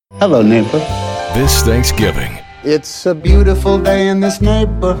Hello, neighbor. This Thanksgiving, It's a beautiful day in this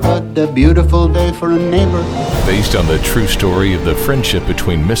neighborhood, a beautiful day for a neighbor. based on the true story of the friendship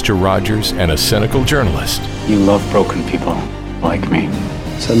between Mr. Rogers and a cynical journalist. You love broken people like me.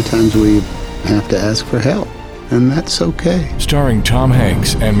 Sometimes we have to ask for help, and that's okay. Starring Tom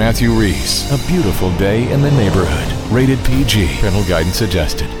Hanks and Matthew Reese. A beautiful day in the neighborhood. Rated PG. Parental guidance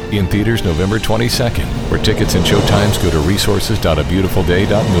suggested. In theaters November 22nd. For tickets and showtimes, go to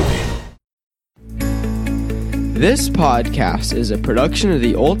resources.abeautifulday.movie. This podcast is a production of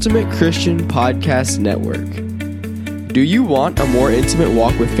the Ultimate Christian Podcast Network. Do you want a more intimate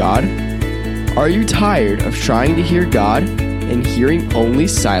walk with God? Are you tired of trying to hear God and hearing only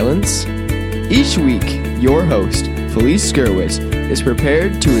silence? Each week, your host, Felice Skirwitz, is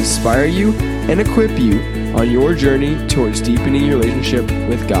prepared to inspire you and equip you on your journey towards deepening your relationship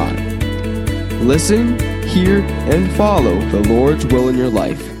with God. Listen, hear, and follow the Lord's will in your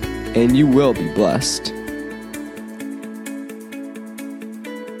life, and you will be blessed.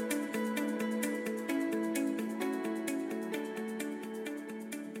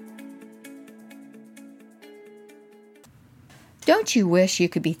 Don't you wish you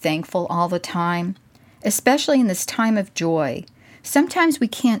could be thankful all the time, especially in this time of joy? Sometimes we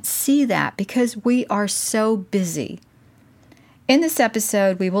can't see that because we are so busy. In this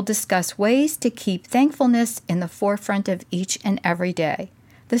episode, we will discuss ways to keep thankfulness in the forefront of each and every day.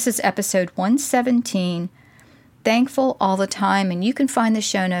 This is episode 117, Thankful All the Time, and you can find the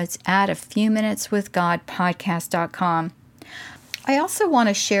show notes at afewminuteswithgodpodcast.com. I also want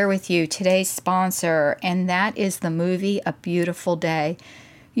to share with you today's sponsor, and that is the movie A Beautiful Day.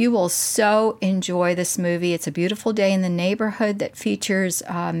 You will so enjoy this movie. It's a beautiful day in the neighborhood that features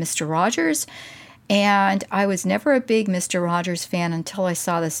Mr. Rogers, and I was never a big Mr. Rogers fan until I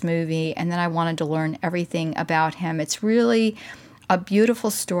saw this movie, and then I wanted to learn everything about him. It's really a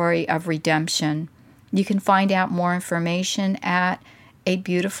beautiful story of redemption. You can find out more information at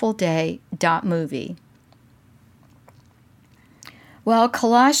abeautifulday.movie. Well,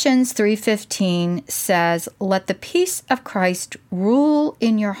 Colossians 3:15 says, "Let the peace of Christ rule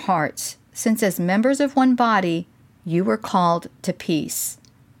in your hearts, since as members of one body, you were called to peace,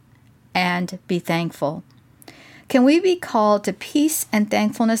 and be thankful." Can we be called to peace and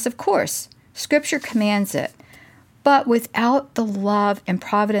thankfulness? Of course. Scripture commands it. But without the love and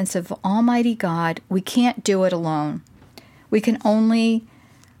providence of Almighty God, we can't do it alone. We can only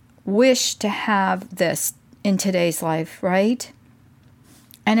wish to have this in today's life, right?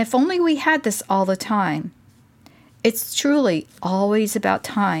 And if only we had this all the time. It's truly always about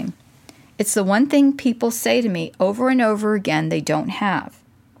time. It's the one thing people say to me over and over again they don't have.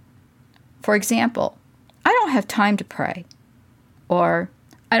 For example, I don't have time to pray. Or,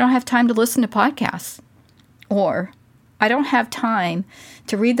 I don't have time to listen to podcasts. Or, I don't have time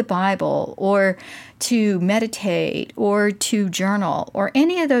to read the Bible or to meditate or to journal or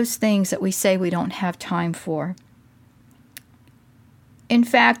any of those things that we say we don't have time for. In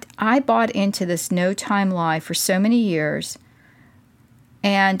fact, I bought into this no time lie for so many years,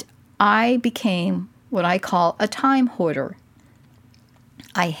 and I became what I call a time hoarder.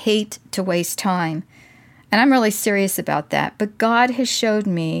 I hate to waste time, and I'm really serious about that, but God has showed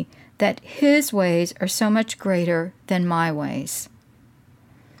me that His ways are so much greater than my ways.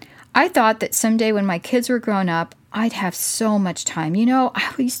 I thought that someday when my kids were grown up, I'd have so much time. You know,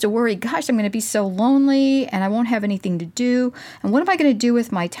 I used to worry, gosh, I'm going to be so lonely and I won't have anything to do. And what am I going to do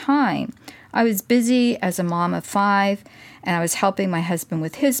with my time? I was busy as a mom of 5, and I was helping my husband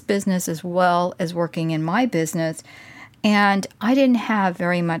with his business as well as working in my business. And I didn't have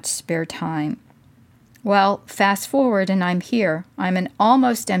very much spare time. Well, fast forward and I'm here. I'm an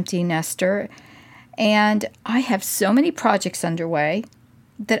almost empty nester, and I have so many projects underway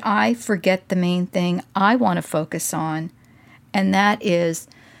that I forget the main thing I want to focus on, and that is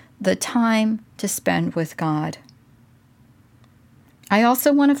the time to spend with God. I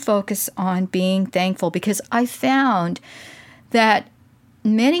also want to focus on being thankful because I found that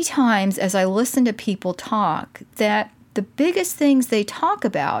many times as I listen to people talk, that the biggest things they talk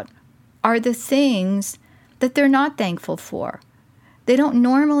about are the things that they're not thankful for. They don't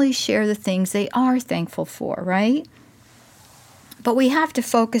normally share the things they are thankful for, right? But we have to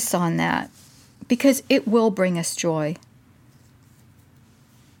focus on that because it will bring us joy.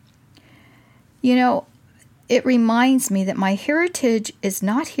 You know, it reminds me that my heritage is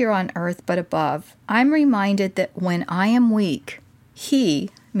not here on earth but above. I'm reminded that when I am weak, He,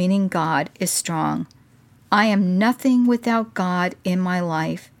 meaning God, is strong. I am nothing without God in my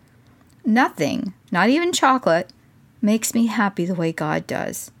life. Nothing, not even chocolate, makes me happy the way God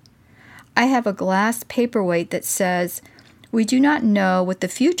does. I have a glass paperweight that says, We do not know what the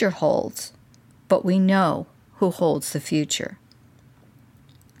future holds, but we know who holds the future.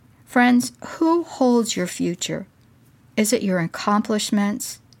 Friends, who holds your future? Is it your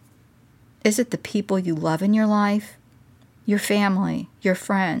accomplishments? Is it the people you love in your life? Your family, your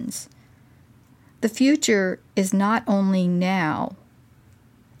friends? The future is not only now.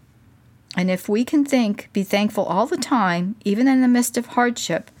 And if we can be thankful all the time, even in the midst of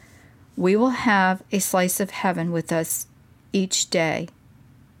hardship, we will have a slice of heaven with us each day.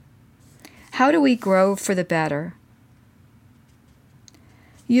 How do we grow for the better?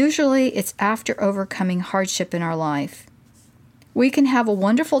 Usually it's after overcoming hardship in our life. We can have a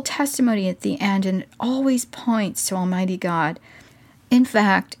wonderful testimony at the end, and it always points to Almighty God. In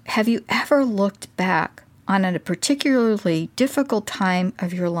fact, have you ever looked back on a particularly difficult time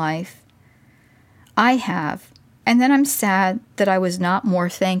of your life? I have, and then I'm sad that I was not more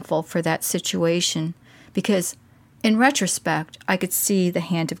thankful for that situation, because in retrospect, I could see the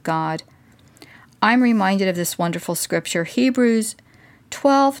hand of God. I'm reminded of this wonderful scripture, Hebrews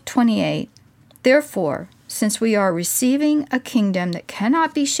 12:28. Therefore, since we are receiving a kingdom that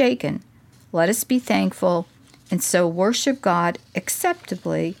cannot be shaken, let us be thankful and so worship God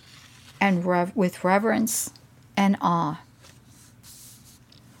acceptably and with reverence and awe.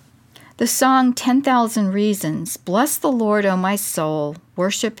 The song 10,000 Reasons, bless the Lord, O my soul,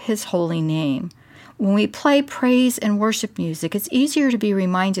 worship his holy name. When we play praise and worship music, it's easier to be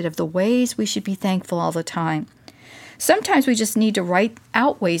reminded of the ways we should be thankful all the time. Sometimes we just need to write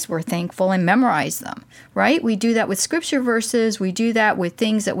out ways we're thankful and memorize them, right? We do that with scripture verses. We do that with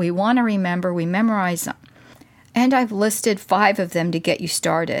things that we want to remember. We memorize them. And I've listed 5 of them to get you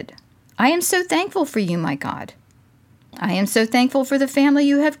started. I am so thankful for you, my God. I am so thankful for the family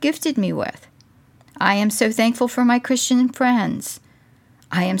you have gifted me with. I am so thankful for my Christian friends.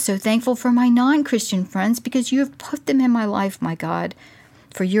 I am so thankful for my non-Christian friends because you have put them in my life, my God,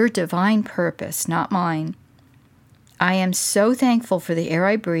 for your divine purpose, not mine. I am so thankful for the air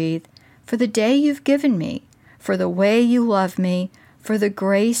I breathe, for the day you've given me, for the way you love me, for the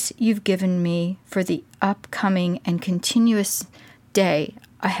grace you've given me, for the upcoming and continuous day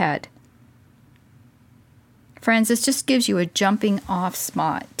ahead. Friends, this just gives you a jumping off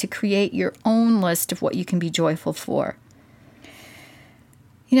spot to create your own list of what you can be joyful for.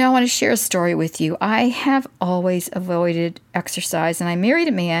 I want to share a story with you. I have always avoided exercise, and I married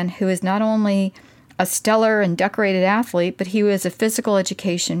a man who is not only a stellar and decorated athlete, but he was a physical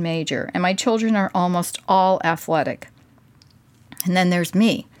education major, and my children are almost all athletic. And then there's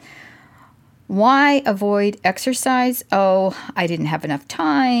me. Why avoid exercise? Oh, I didn't have enough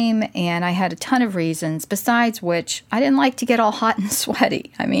time, and I had a ton of reasons, besides which I didn't like to get all hot and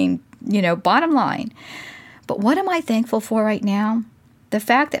sweaty. Bottom line. But what am I thankful for right now? The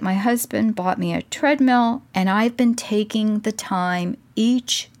fact that my husband bought me a treadmill, and I've been taking the time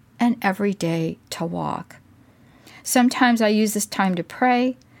each and every day to walk. Sometimes I use this time to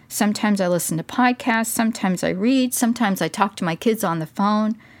pray. Sometimes I listen to podcasts. Sometimes I read. Sometimes I talk to my kids on the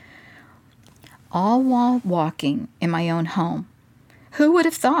phone, all while walking in my own home. Who would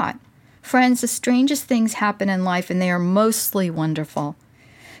have thought? Friends, the strangest things happen in life, and they are mostly wonderful.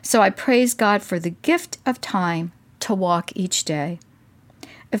 So I praise God for the gift of time to walk each day.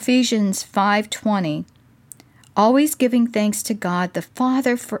 Ephesians 5:20, always giving thanks to God the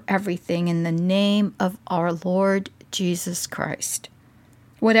Father for everything in the name of our Lord Jesus Christ.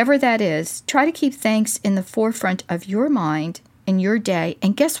 Whatever that is, try to keep thanks in the forefront of your mind in your day,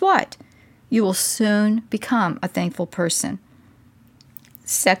 and guess what? You will soon become a thankful person.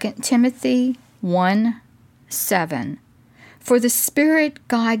 2 Timothy 1:7. For the Spirit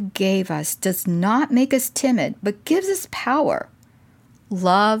God gave us does not make us timid, but gives us power,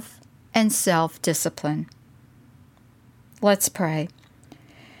 love, and self-discipline. Let's pray.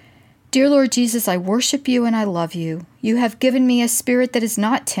 Dear Lord Jesus, I worship you and I love you. You have given me a spirit that is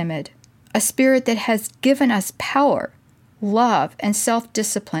not timid, a spirit that has given us power, love, and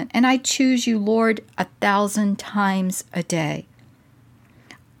self-discipline, and I choose you, Lord, 1,000 times a day.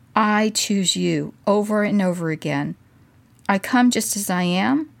 I choose you over and over again. I come just as I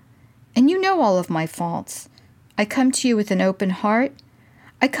am, and you know all of my faults. I come to you with an open heart.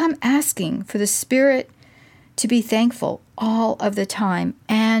 I come asking for the Spirit to be thankful all of the time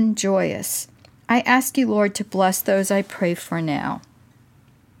and joyous. I ask you, Lord, to bless those I pray for now.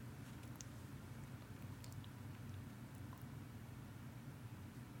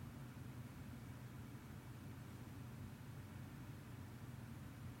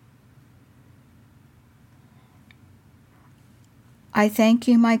 I thank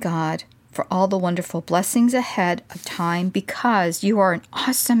you, my God, for all the wonderful blessings ahead of time because you are an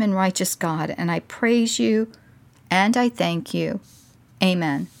awesome and righteous God, and I praise you and I thank you.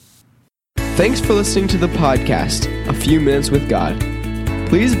 Amen. Thanks for listening to the podcast, A Few Minutes with God.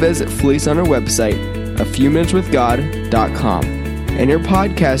 Please visit Felice on our website, afewminuteswithgod.com, and your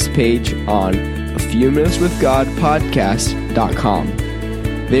podcast page on afewminuteswithgodpodcast.com.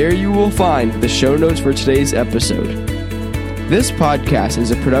 There you will find the show notes for today's episode. This podcast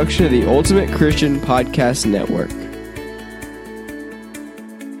is a production of the Ultimate Christian Podcast Network.